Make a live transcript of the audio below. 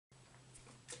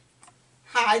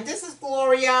Hi, this is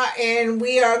Gloria, and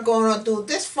we are going to do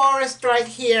this forest right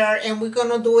here, and we're going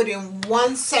to do it in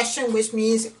one session, which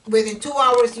means within 2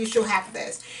 hours you should have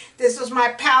this. This is my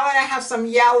palette. I have some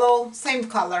yellow, same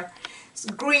color. It's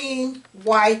green,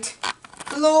 white,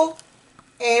 blue,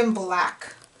 and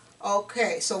black.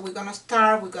 Okay, so we're going to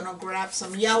start. We're going to grab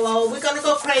some yellow. We're going to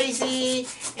go crazy,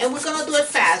 and we're going to do it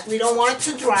fast. We don't want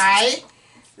it to dry.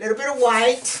 A little bit of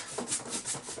white.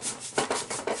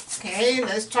 Okay,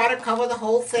 let's try to cover the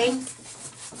whole thing.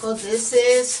 So this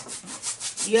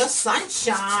is your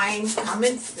sunshine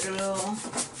coming through.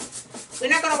 We're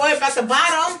not going to worry about the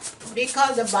bottom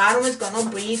because the bottom is going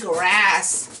to be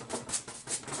grass.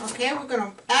 Okay, we're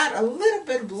going to add a little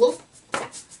bit of blue.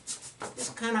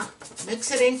 Just kind of mix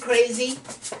it in crazy.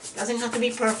 Doesn't have to be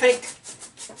perfect.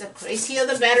 The crazier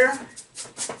the better.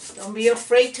 Don't be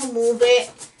afraid to move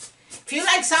it. If you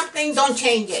like something, don't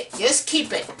change it. Just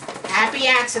keep it. Happy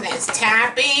accidents.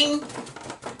 Tapping.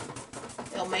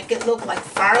 They'll make it look like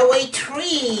faraway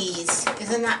trees.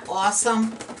 Isn't that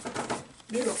awesome?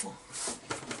 Beautiful.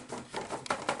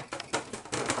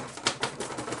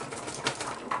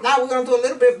 Now we're going to do a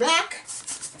little bit of black.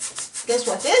 Guess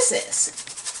what this is?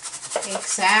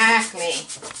 Exactly.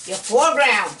 Your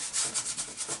foreground.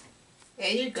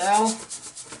 There you go.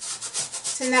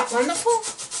 Isn't that wonderful?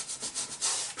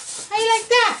 How you like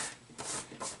that?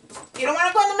 You don't want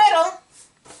to go in the middle.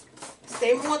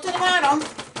 Stay more to the bottom.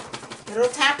 Little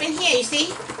tap in here, you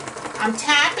see? I'm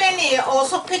tapping. It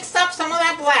also picks up some of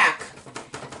that black.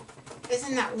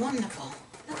 Isn't that wonderful?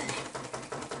 Look at that.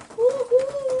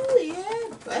 Woohoo! Yeah,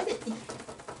 buddy.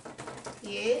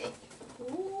 Yeah.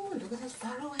 Ooh, look at this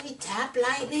far away. Tap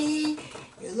lightly.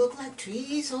 You look like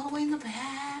trees all the way in the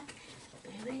back.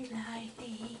 Very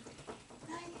lightly.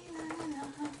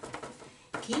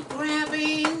 Keep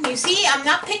grabbing. You see, I'm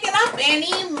not picking up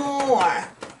anymore.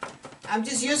 I'm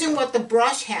just using what the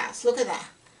brush has. Look at that.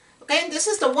 Okay, this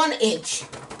is the 1 inch.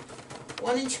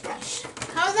 1 inch brush.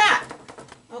 How's that?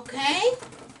 Okay.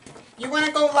 You want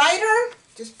to go lighter?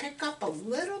 Just pick up a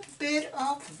little bit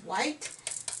of white.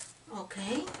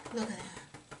 Okay, look at that.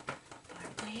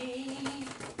 Away.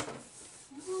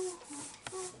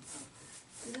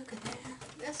 Look at that.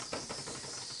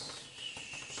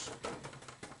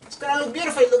 It's gonna look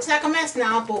beautiful. It looks like a mess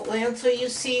now, but wait until you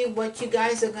see what you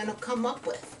guys are gonna come up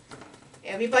with.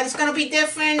 Everybody's gonna be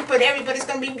different, but everybody's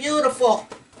gonna be beautiful.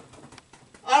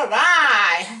 All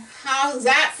right, how's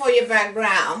that for your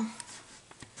background?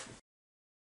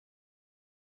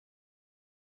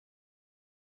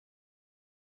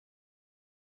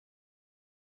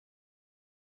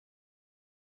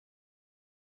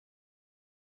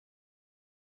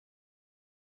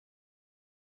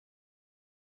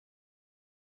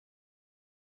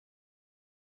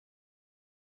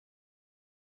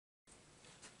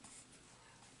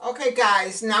 Okay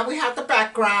guys, now we have the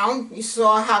background. You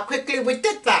saw how quickly we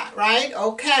did that, right?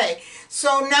 Okay,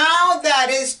 so now that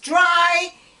it's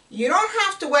dry, you don't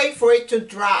have to wait for it to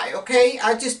dry, okay?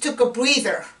 I just took a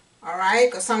breather, all right?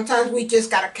 Because sometimes we just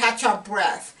got to catch our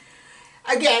breath.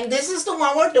 Again, this is the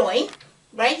one we're doing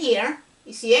right here.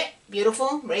 You see it?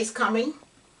 Beautiful, rays coming.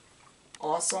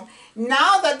 Awesome.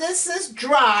 Now that this is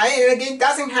dry, and again, it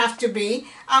doesn't have to be,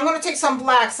 I'm going to take some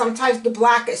black. Sometimes the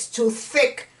black is too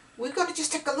thick. We're going to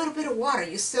just take a little bit of water.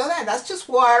 You see that? That's just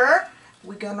water.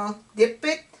 We're going to dip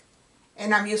it.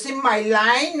 And I'm using my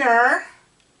liner.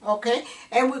 Okay?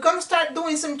 And we're going to start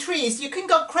doing some trees. You can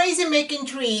go crazy making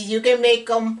trees. You can make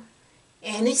them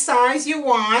any size you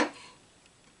want.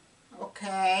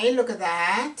 Okay, look at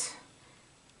that.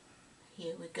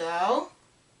 Here we go.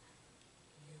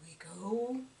 Here we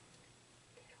go.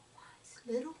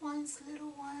 Little ones,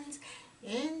 little ones.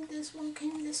 And this one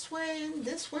came this way, and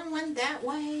this one went that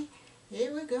way.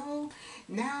 Here we go.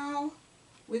 Now,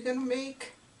 we're going to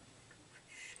make...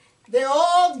 They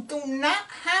all do not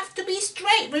have to be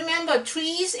straight. Remember,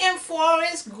 trees and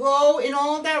forests go in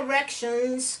all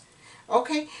directions.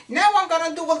 Okay, now I'm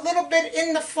going to do a little bit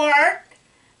in the far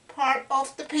part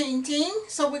of the painting.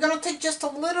 So we're going to take just a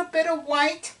little bit of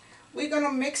white. We're going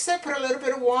to mix it, put a little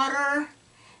bit of water,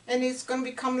 and it's going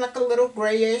to become like a little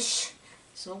grayish.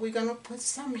 So we're going to put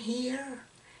some here.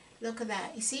 Look at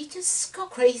that. You see, just go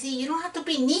crazy. You don't have to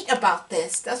be neat about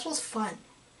this. That's what's fun.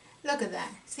 Look at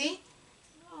that. See?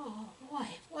 Oh, boy.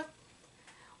 What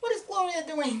is Gloria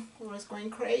doing? Gloria's going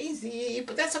crazy.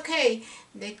 But that's okay.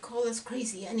 They call us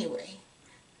crazy anyway.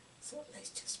 So let's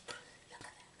just look at that.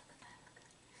 Look at that. Look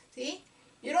at that. See?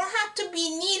 You don't have to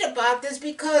be neat about this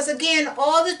because, again,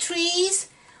 all the trees...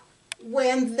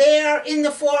 When they're in the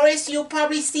forest, you'll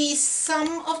probably see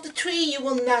some of the tree. You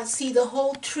will not see the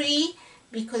whole tree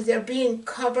because they're being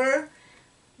covered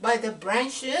by the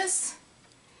branches.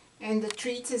 and the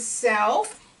trees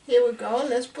itself. Here we go.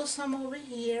 Let's put some over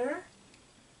here.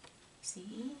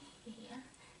 See? Yeah.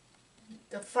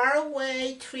 The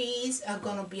faraway trees are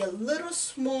going to be a little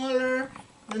smaller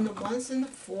than the ones in the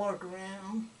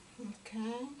foreground.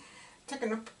 Okay.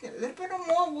 Taking a little bit of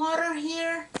more water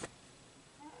here.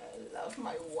 I love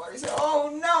my water.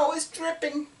 Oh no, it's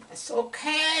dripping. That's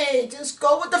okay. Just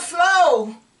go with the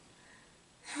flow.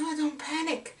 Oh, don't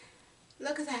panic.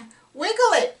 Look at that.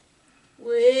 Wiggle it.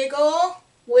 Wiggle,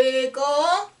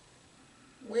 wiggle,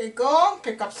 wiggle.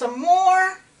 Pick up some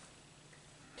more.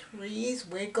 Trees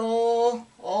wiggle.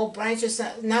 All branches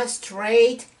are not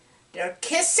straight. They're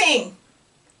kissing.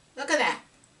 Look at that.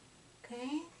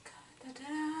 Okay.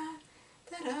 Da-da,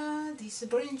 da-da. These are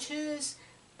branches.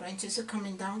 Branches are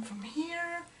coming down from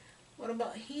here. What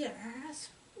about here?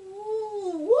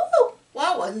 Ooh, woo.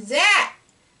 What was that?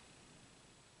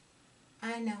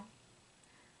 I know.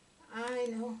 I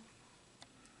know.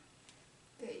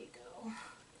 There you go.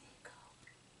 There you go.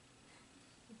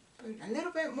 Put a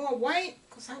little bit more white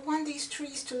because I want these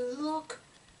trees to look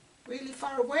really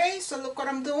far away. So look what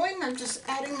I'm doing. I'm just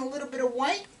adding a little bit of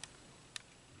white.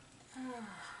 Ah,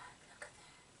 look at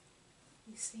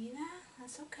that. You see that?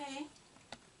 That's okay.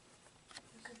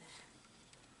 Look at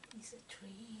that. These are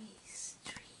trees,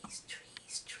 trees,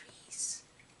 trees, trees.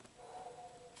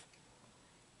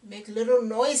 Make little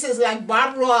noises like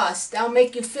Bob Ross. That'll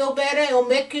make you feel better. It'll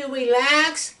make you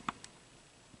relax.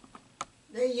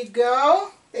 There you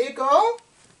go. There you go.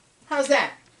 How's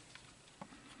that?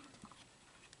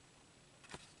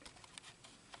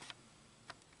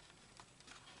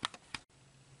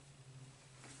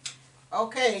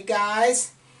 Okay,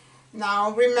 guys.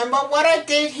 Now, remember what I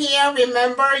did here.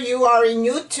 Remember, you are in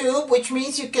YouTube, which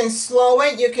means you can slow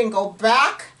it. You can go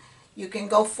back. You can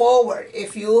go forward.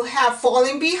 If you have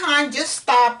fallen behind, just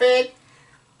stop it.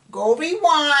 Go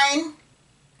rewind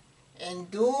and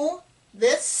do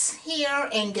this here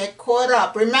and get caught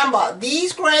up. Remember,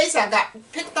 these grades I got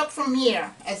picked up from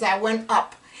here as I went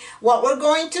up. What we're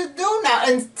going to do now,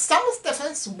 and some of the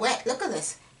stuff is wet. Look at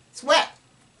this. It's wet.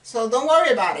 So don't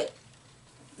worry about it.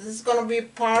 This is going to be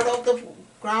part of the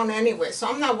ground anyway, so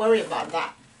I'm not worried about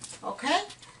that. Okay?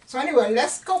 So anyway,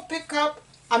 let's go pick up.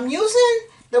 I'm using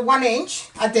the 1 inch.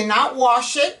 I did not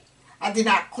wash it. I did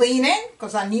not clean it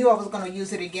because I knew I was going to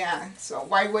use it again. So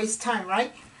why waste time,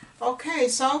 right? Okay,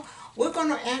 so we're going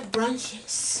to add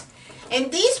branches.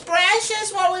 And these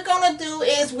branches, what we're going to do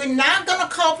is we're not going to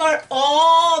cover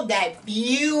all that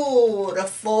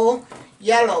beautiful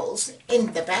yellows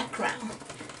in the background.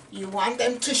 You want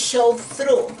them to show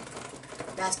through.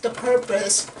 That's the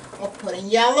purpose of putting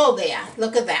yellow there.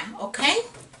 Look at that, okay?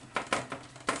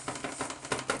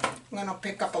 I'm going to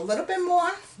pick up a little bit more,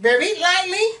 very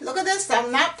lightly. Look at this.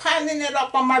 I'm not piling it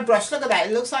up on my brush. Look at that.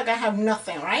 It looks like I have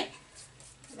nothing, right?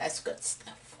 That's good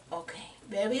stuff. Okay,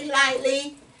 very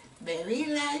lightly, very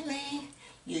lightly.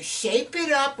 You shape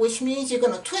it up, which means you're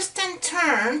going to twist and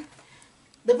turn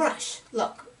the brush.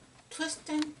 Look, twist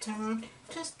and turn,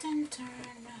 twist and turn.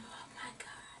 Oh my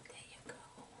God, there you go.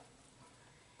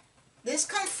 This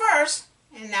comes first,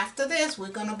 and after this, we're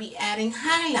going to be adding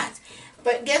highlights.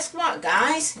 But guess what,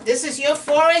 guys? This is your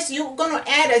forest. You're going to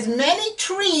add as many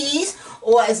trees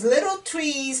or as little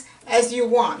trees as you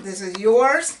want. This is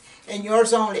yours and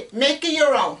yours only. Make it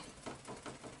your own.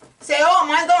 Say, oh,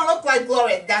 mine don't look like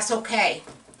Gloria. That's okay.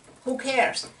 Who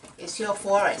cares? It's your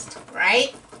forest,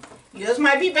 right? Yours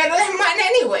might be better than mine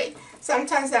anyway.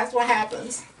 Sometimes that's what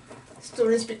happens.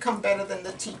 Students become better than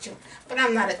the teacher. But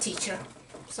I'm not a teacher,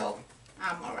 so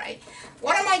I'm all right.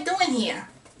 What am I doing here?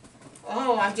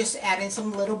 Oh, I'm just adding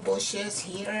some little bushes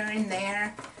here and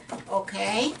there.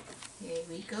 Okay, here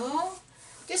we go.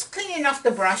 Just cleaning off the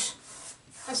brush.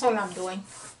 That's all I'm doing.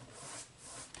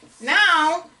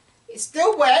 Now, it's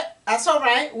still wet. That's all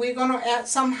right. We're going to add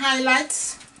some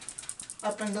highlights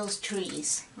up in those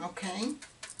trees. Okay,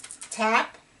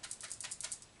 tap.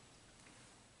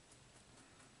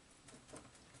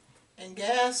 And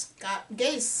guys,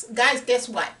 guess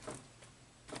what?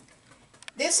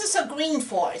 This is a green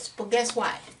forest, but guess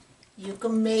what? You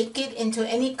can make it into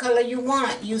any color you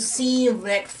want. You've seen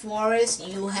red forest,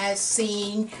 you have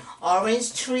seen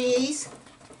orange trees.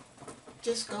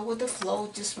 Just go with the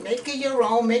flow. Just make it your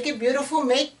own. Make it beautiful.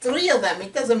 Make 3 of them.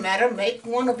 It doesn't matter. Make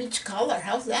 1 of each color.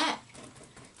 How's that?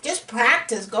 Just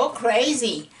practice. Go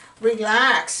crazy.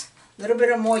 Relax. A little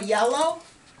bit of more yellow.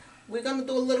 We're going to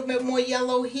do a little bit more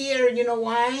yellow here. You know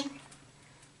why?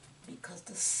 Because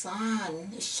the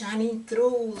sun is shining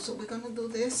through. So we're going to do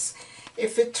this.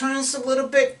 If it turns a little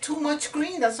bit too much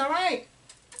green, that's all right.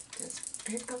 Just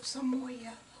pick up some more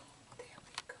yellow. There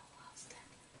we go. How's that?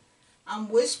 I'm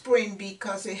whispering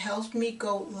because it helps me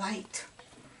go light.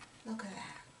 Look at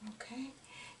that, okay?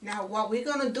 Now what we're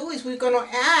going to do is we're going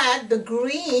to add the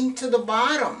green to the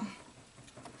bottom.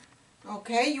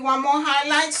 Okay, you want more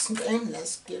highlights? Then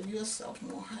let's give yourself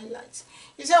more highlights.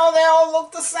 You say, oh, they all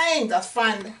look the same. That's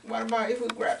fine. What about if we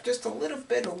grab just a little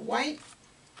bit of white,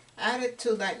 add it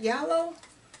to that yellow?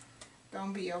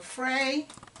 Don't be afraid.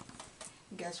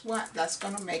 Guess what? That's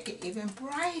going to make it even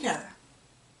brighter.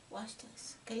 Watch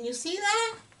this. Can you see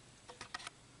that?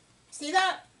 See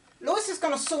that? Louis is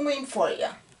going to zoom in for you.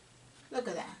 Look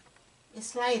at that.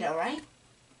 It's lighter, right?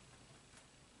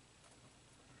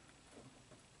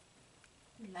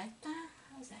 You like that?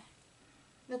 How's that?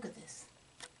 Look at this.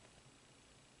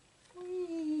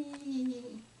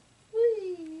 Whee!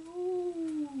 Whee!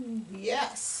 Ooh,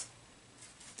 yes.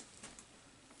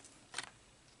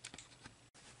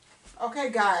 Okay,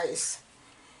 guys.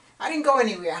 I didn't go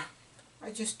anywhere. I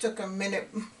just took a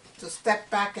minute to step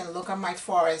back and look at my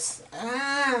forest.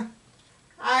 I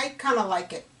kind of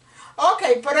like it.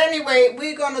 Okay, but anyway,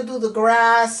 we're going to do the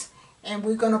grass and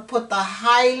we're going to put the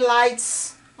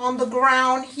highlights on the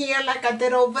ground here like I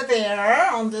did over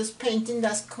there on this painting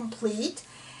that's complete.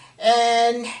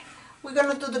 And we're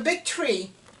going to do the big tree.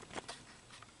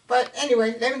 But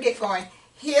anyway, let me get going.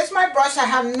 Here's my brush. I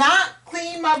have not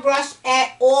cleaned my brush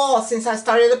at all since I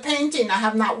started the painting. I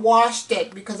have not washed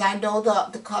it because I know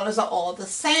the colors are all the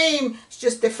same. It's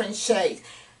just different shades.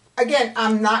 Again,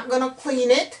 I'm not going to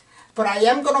clean it, but I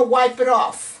am going to wipe it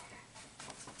off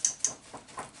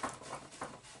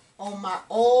on my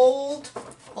old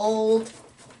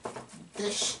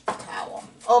dish towel.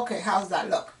 Okay, how's that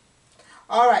look?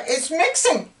 All right, it's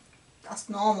mixing. That's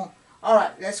normal. All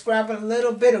right, let's grab a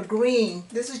little bit of green.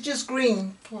 This is just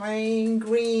green, plain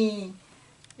green.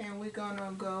 And we're going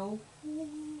to go,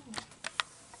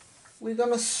 we're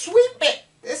going to sweep it.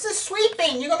 This is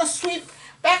sweeping. You're going to sweep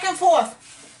back and forth.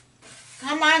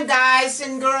 Come on, guys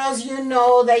and girls, you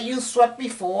know that you swept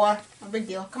before. No big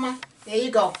deal. Come on. There you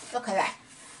go. Look at that.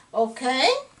 Okay.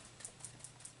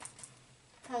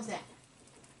 How's that?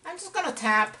 I'm just going to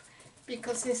tap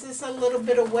because this is a little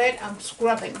bit of wet. I'm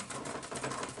scrubbing.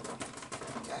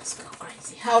 Let's go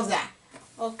crazy. How's that?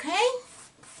 Okay.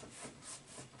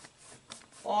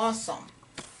 Awesome.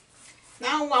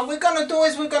 Now what we're going to do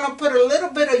is we're going to put a little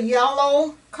bit of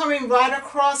yellow coming right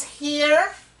across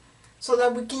here so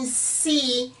that we can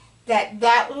see that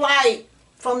that light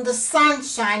from the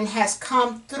sunshine has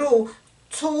come through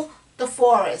to the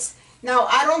forest. Now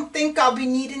I don't think I'll be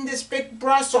needing this big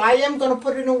brush, so I am going to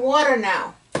put it in water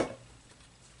now.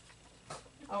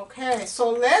 Okay, so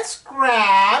let's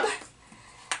grab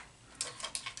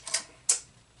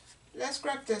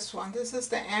this one. This is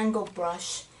the angle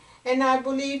brush. And I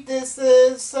believe this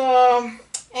is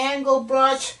angle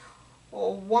brush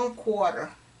or 1/4.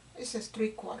 It says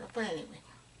 3/4, but anyway.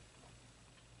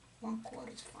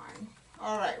 1/4 is fine.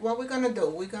 Alright, what we're going to do,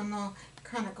 we're going to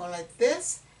kind of go like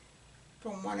this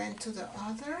from one end to the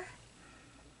other.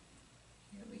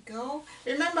 Here we go.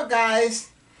 Remember,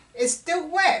 guys, it's still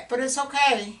wet, but it's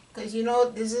okay. Because, you know,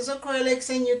 this is acrylics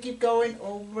and you keep going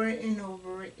over and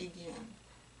over again.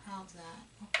 How's that?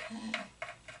 Okay.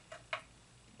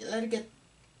 Let it get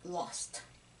lost.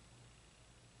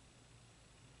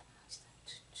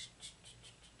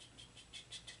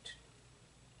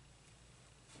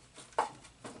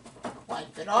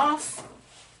 Wipe it off.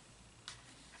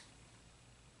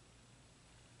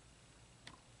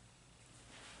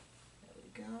 Here we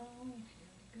go.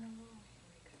 Here we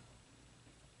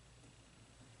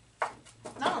go.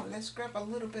 Now let's grab a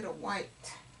little bit of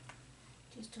white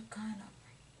just to kind of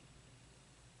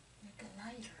make it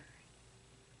lighter.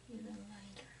 Even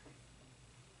lighter.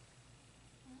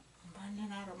 I'm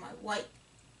running out of my white.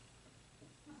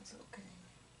 That's okay.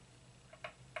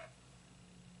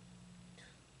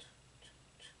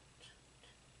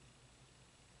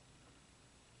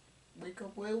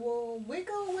 Wiggle, wiggle,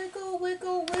 wiggle, wiggle,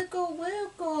 wiggle, wiggle,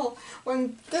 wiggle.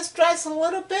 When this dries a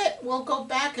little bit, we'll go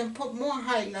back and put more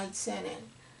highlights in it.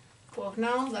 For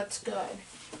now, that's good.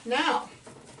 Now,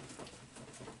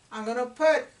 I'm going to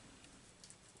put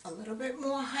a little bit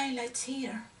more highlights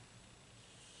here.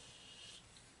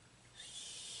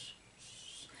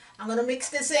 I'm going to mix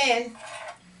this in.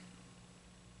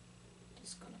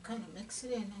 Just going to kind of mix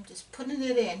it in. I'm just putting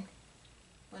it in.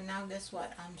 But now guess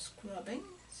what? I'm scrubbing.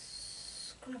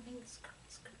 Scrubbing.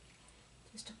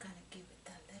 Just to kind of give it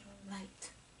that little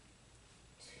light.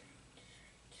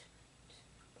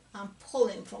 I'm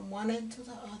pulling from one end to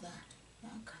the other.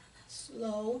 Now kind of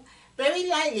slow. Very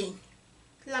lightly.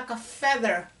 Like a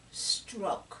feather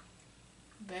stroke.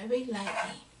 Very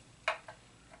lightly.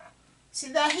 See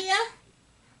that here?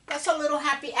 That's a little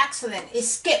happy accident. It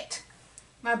skipped.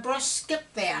 My brush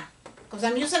skipped there because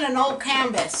I'm using an old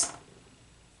canvas.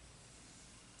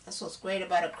 That's what's great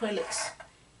about acrylics.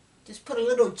 Just put a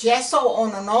little gesso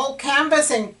on an old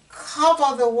canvas and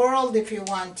cover the world if you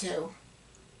want to.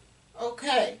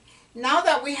 Okay, now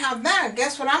that we have that,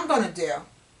 guess what I'm going to do?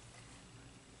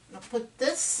 I'm going to put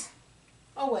this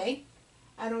away.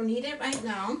 I don't need it right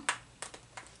now.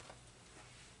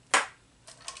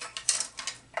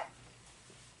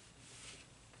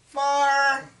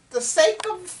 For the sake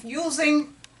of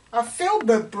using a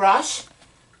filbert brush,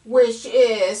 which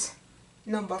is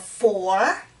number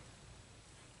 4,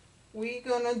 we're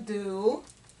gonna do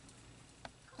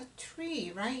a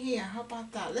tree right here. How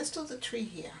about that? Let's do the tree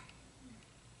here.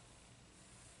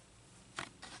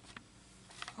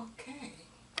 Okay.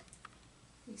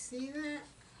 You see that?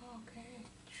 Okay.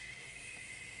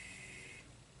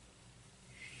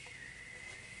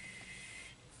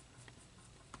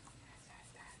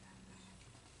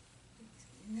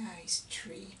 Nice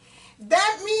tree.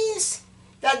 That means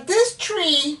that this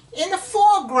tree in the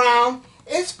foreground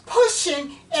is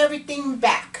pushing everything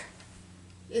back.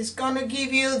 It's going to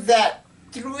give you that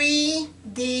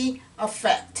 3D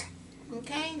effect.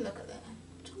 Okay, look at that.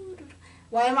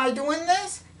 Why am I doing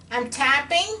this? I'm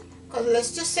tapping because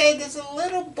let's just say there's a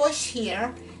little bush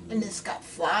here and it's got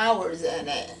flowers in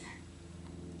it.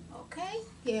 Okay,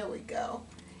 here we go.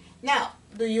 Now,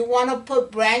 do you want to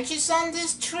put branches on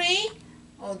this tree?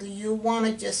 Or do you want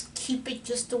to just keep it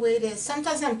just the way it is?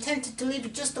 Sometimes I'm tempted to leave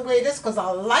it just the way it is because I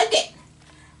like it.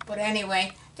 But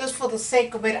anyway, just for the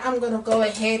sake of it, I'm going to go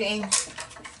ahead and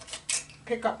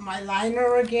pick up my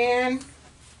liner again.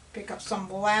 Pick up some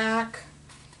black.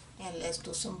 And let's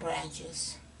do some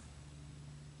branches.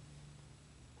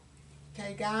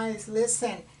 Okay guys,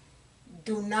 listen.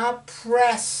 Do not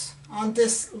press on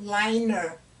this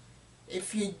liner.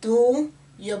 If you do,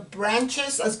 your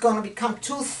branches are going to become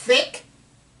too thick.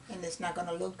 And it's not going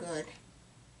to look good.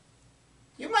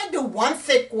 You might do one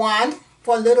thick one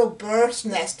for a little bird's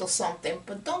nest or something,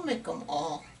 but don't make them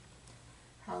all.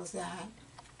 How's that?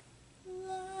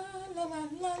 La, la, la,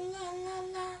 la, la, la,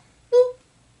 la. Ooh.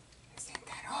 Isn't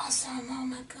that awesome? Oh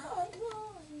my God.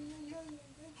 Oh,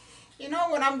 you know,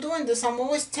 when I'm doing this, I'm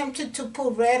always tempted to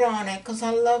put red on it because I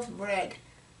love red.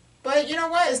 But you know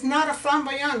what? It's not a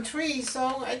flamboyant tree,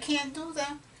 so I can't do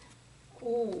that.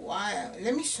 Oh, wow.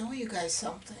 Let me show you guys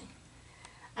something.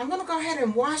 I'm going to go ahead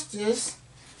and wash this.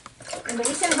 And the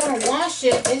reason I'm going to wash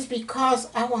it is because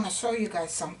I want to show you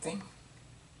guys something.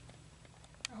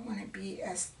 I want to be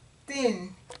as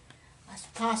thin as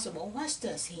possible. Watch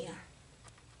this here.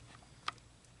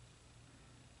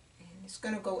 And it's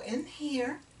going to go in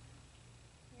here.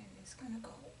 And it's going to go.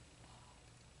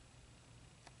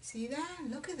 See that?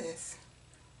 Look at this.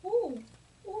 Ooh.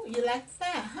 Ooh, you like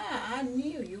that, huh? I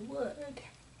knew you would.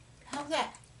 How's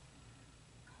that?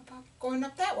 How about going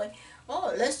up that way?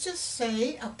 Oh, let's just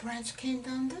say a branch came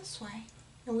down this way.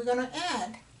 And we're going to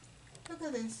add. Look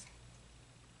at this.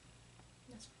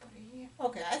 Let's put it here.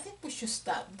 Okay, I think we should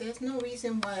stop. There's no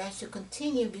reason why I should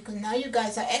continue because now you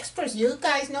guys are experts. You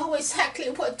guys know exactly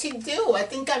what to do. I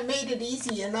think I made it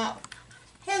easy enough.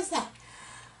 Here's that.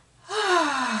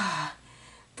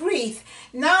 Breathe.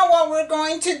 Now what we're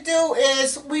going to do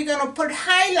is we're going to put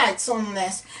highlights on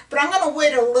this. But I'm going to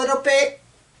wait a little bit,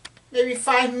 maybe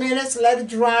 5 minutes, let it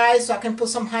dry so I can put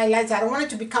some highlights. I don't want it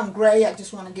to become gray. I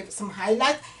just want to give it some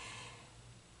highlight.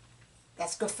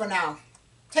 That's good for now.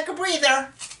 Take a breather.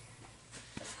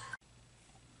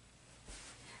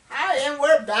 Hi, and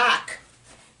we're back.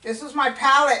 This is my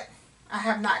palette. I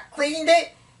have not cleaned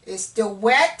it. It's still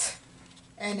wet.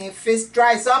 And if it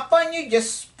dries up on you,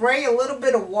 just spray a little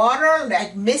bit of water,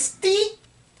 like misty,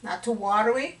 not too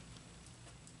watery,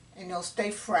 and it'll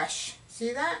stay fresh.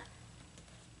 See that?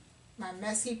 My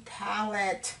messy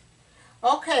palette.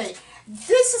 Okay,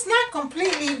 this is not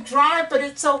completely dry, but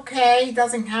it's okay. It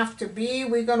doesn't have to be.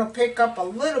 We're going to pick up a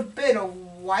little bit of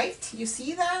white. You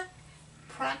see that?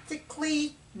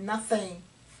 Practically nothing.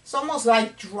 It's almost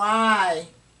like dry.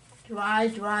 Dry,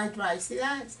 dry, dry. See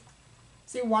that?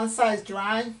 See one side is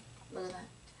dry? Look at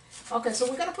that. Okay, so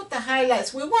we're going to put the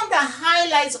highlights. We want the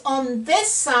highlights on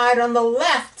this side, on the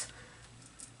left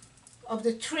of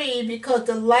the tree, because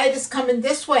the light is coming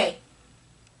this way.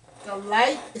 The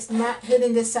light is not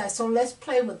hitting this side. So let's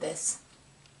play with this.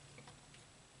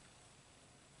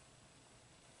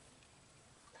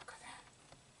 Look at that.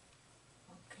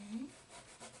 Okay.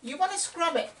 You want to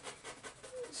scrub it.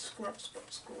 Scrub, scrub,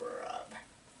 scrub.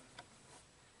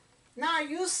 Now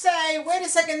you say, wait a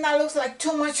second, that looks like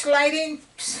too much lighting.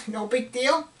 Psst, no big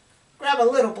deal. Grab a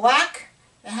little black.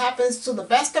 It happens to the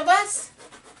best of us.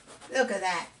 Look at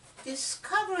that. just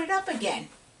cover it up again.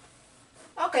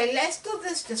 Okay, let's do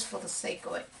this just for the sake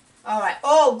of it. All right.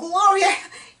 Oh, Gloria,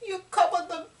 you covered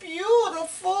the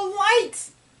beautiful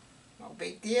lights. No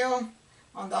big deal.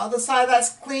 On the other side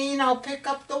that's clean, I'll pick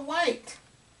up the white.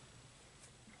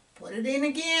 Put it in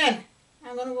again.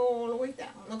 I'm going to go all the way down.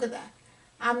 Look at that.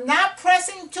 I'm not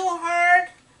pressing too hard.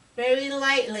 Very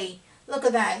lightly. Look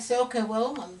at that. Say, okay,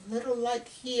 well, a little light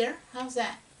here. How's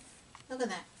that? Look at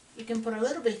that. You can put a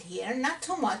little bit here. Not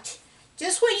too much.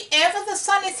 Just wherever the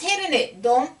sun is hitting it.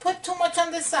 Don't put too much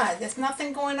on this side. There's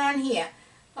nothing going on here.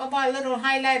 How about a little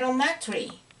highlight on that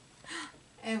tree?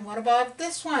 And what about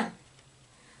this one?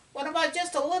 What about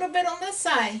just a little bit on this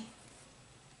side?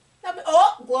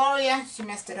 Oh, Gloria, she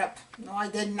messed it up. No, I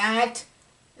did not.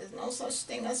 There's no such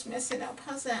thing as messing up.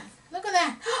 How's that? Look at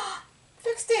that.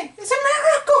 Fixed it. It's a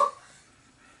miracle.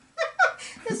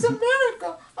 It's a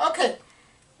miracle. Okay.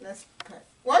 Let's put.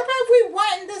 What about if we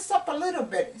whiten this up a little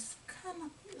bit? It's kind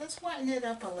of. Let's whiten it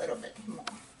up a little bit more.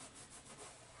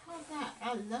 How's that?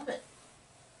 I love it.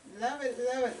 Love it,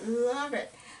 love it, love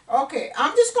it. Okay,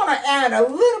 I'm just going to add a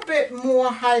little bit more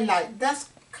highlight. That's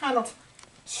kind of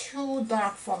too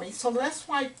dark for me. So let's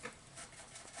wipe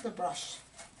the brush.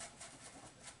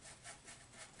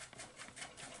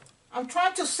 I'm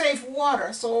trying to save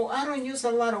water, so I don't use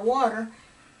a lot of water.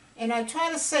 And I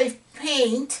try to save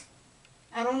paint.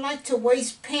 I don't like to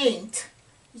waste paint.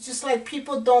 It's just like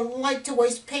people don't like to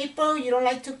waste paper. You don't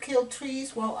like to kill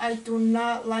trees. Well, I do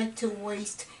not like to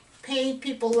waste paint.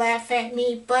 People laugh at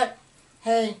me, but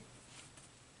hey,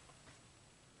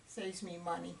 saves me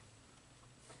money.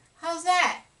 How's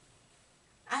that?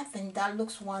 I think that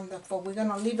looks wonderful. We're going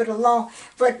to leave it alone.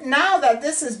 But now that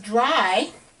this is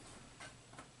dry,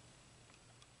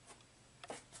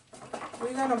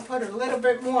 we're going to put a little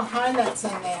bit more highlights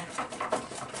in there.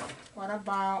 What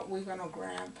about we're going to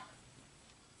grab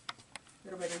a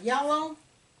little bit of yellow.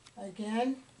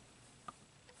 Again,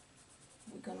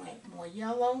 we're going to add more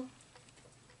yellow.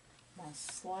 My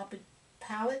sloppy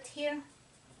palette here.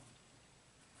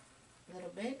 A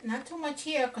little bit. Not too much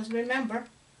here because remember,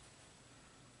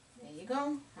 there you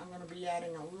go. I'm going to be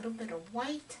adding a little bit of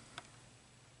white.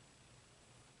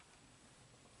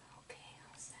 Okay,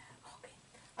 how's that? Okay.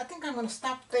 I think I'm going to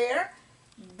stop there.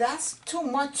 That's too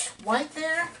much white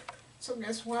there. So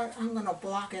guess what? I'm going to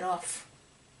block it off.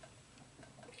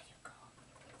 There you go.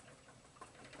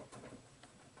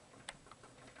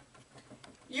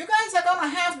 You guys are going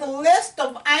to have the list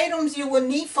of items you will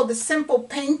need for the simple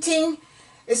painting.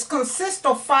 It consists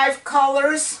of 5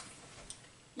 colors.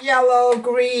 Yellow,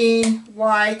 green,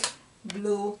 white,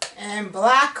 blue, and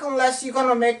black. Unless you're going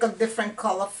to make a different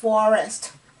color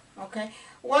forest. Okay.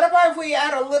 What about if we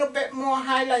add a little bit more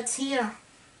highlights here?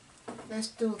 Let's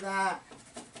do that.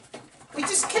 We're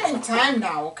just killing time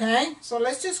now, okay? So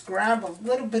let's just grab a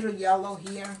little bit of yellow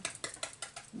here.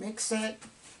 Mix it.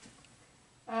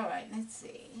 Alright, let's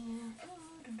see.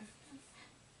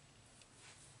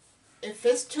 If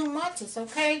it's too much, it's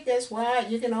okay. Guess what?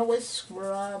 You can always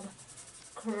scrub.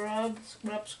 Scrub,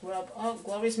 scrub, scrub. Oh,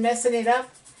 Gloria's messing it up.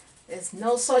 There's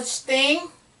no such thing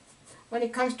when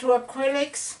it comes to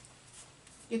acrylics.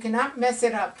 You cannot mess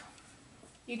it up.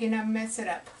 You cannot mess it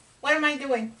up. What am I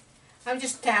doing? I'm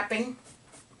just tapping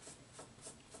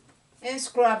and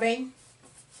scrubbing.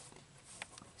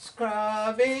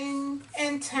 Scrubbing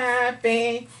and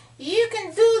tapping. You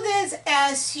can do this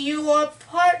as your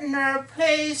partner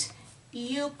plays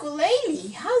ukulele.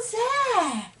 How's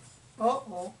that?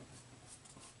 Uh-oh.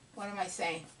 What am I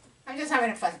saying? I'm just having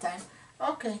a fun time.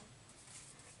 Okay.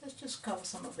 Let's just cover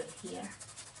some of it here.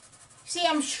 See,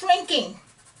 I'm shrinking.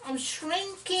 I'm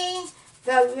shrinking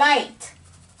the light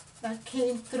that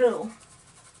came through.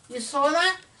 You saw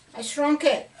that? I shrunk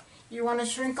it. You want to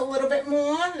shrink a little bit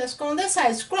more? Let's go on this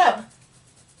side. Scrub.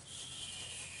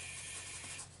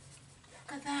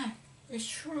 Look at that. It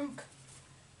shrunk.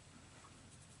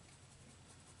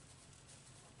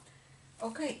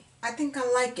 Okay, I think I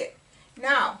like it.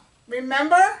 Now,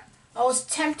 remember, I was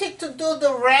tempted to do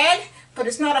the red, but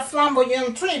it's not a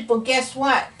flamboyant tree. But guess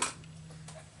what?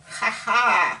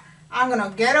 Haha! I'm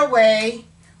going to get away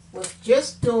with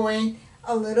just doing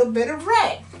a little bit of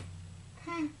red.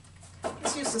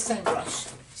 Let's use the same brush.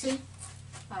 See?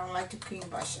 I don't like to clean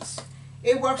brushes.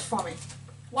 It works for me.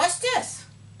 Watch this.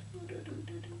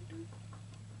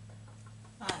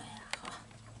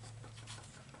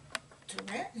 To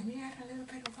red, let me add a little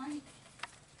bit of white.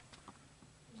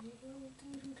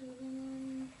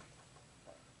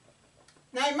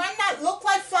 Now it might not look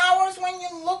like flowers when you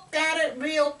look at it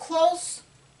real close,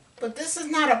 but this is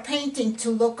not a painting to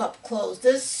look up close.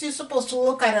 This you're supposed to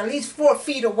look at least 4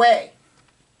 feet away,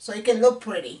 so it can look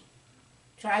pretty.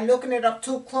 Try looking it up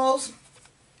too close.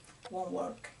 Won't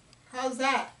work. How's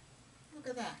that? Look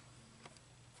at that.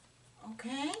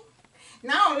 Okay.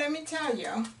 Now let me tell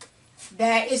you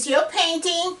that it's your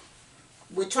painting.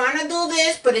 We're trying to do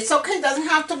this, but it's okay. It doesn't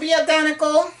have to be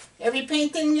identical. Every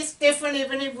painting is different,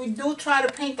 even if we do try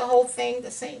to paint the whole thing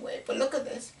the same way. But look at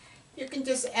this. You can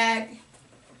just add.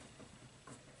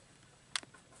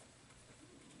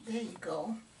 There you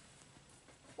go.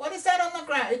 What is that on the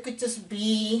ground? It could just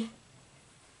be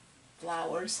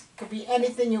flowers. It could be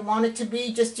anything you want it to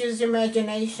be. Just use your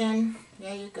imagination.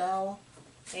 There you go.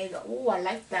 There you go. Ooh, I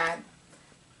like that.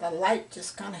 The light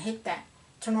just kind of hit that.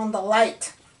 Turn on the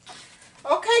light.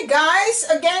 Okay, guys.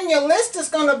 Again, your list is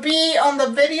going to be on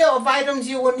the video of items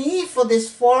you will need for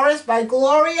this forest by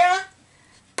Gloria.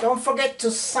 Don't forget to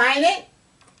sign it.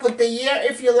 Put the year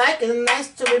if you like. It's nice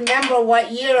to remember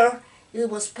what year it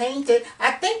was painted.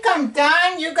 I think I'm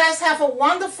done. You guys have a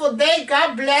wonderful day.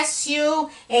 God bless you.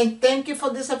 And thank you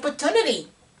for this opportunity.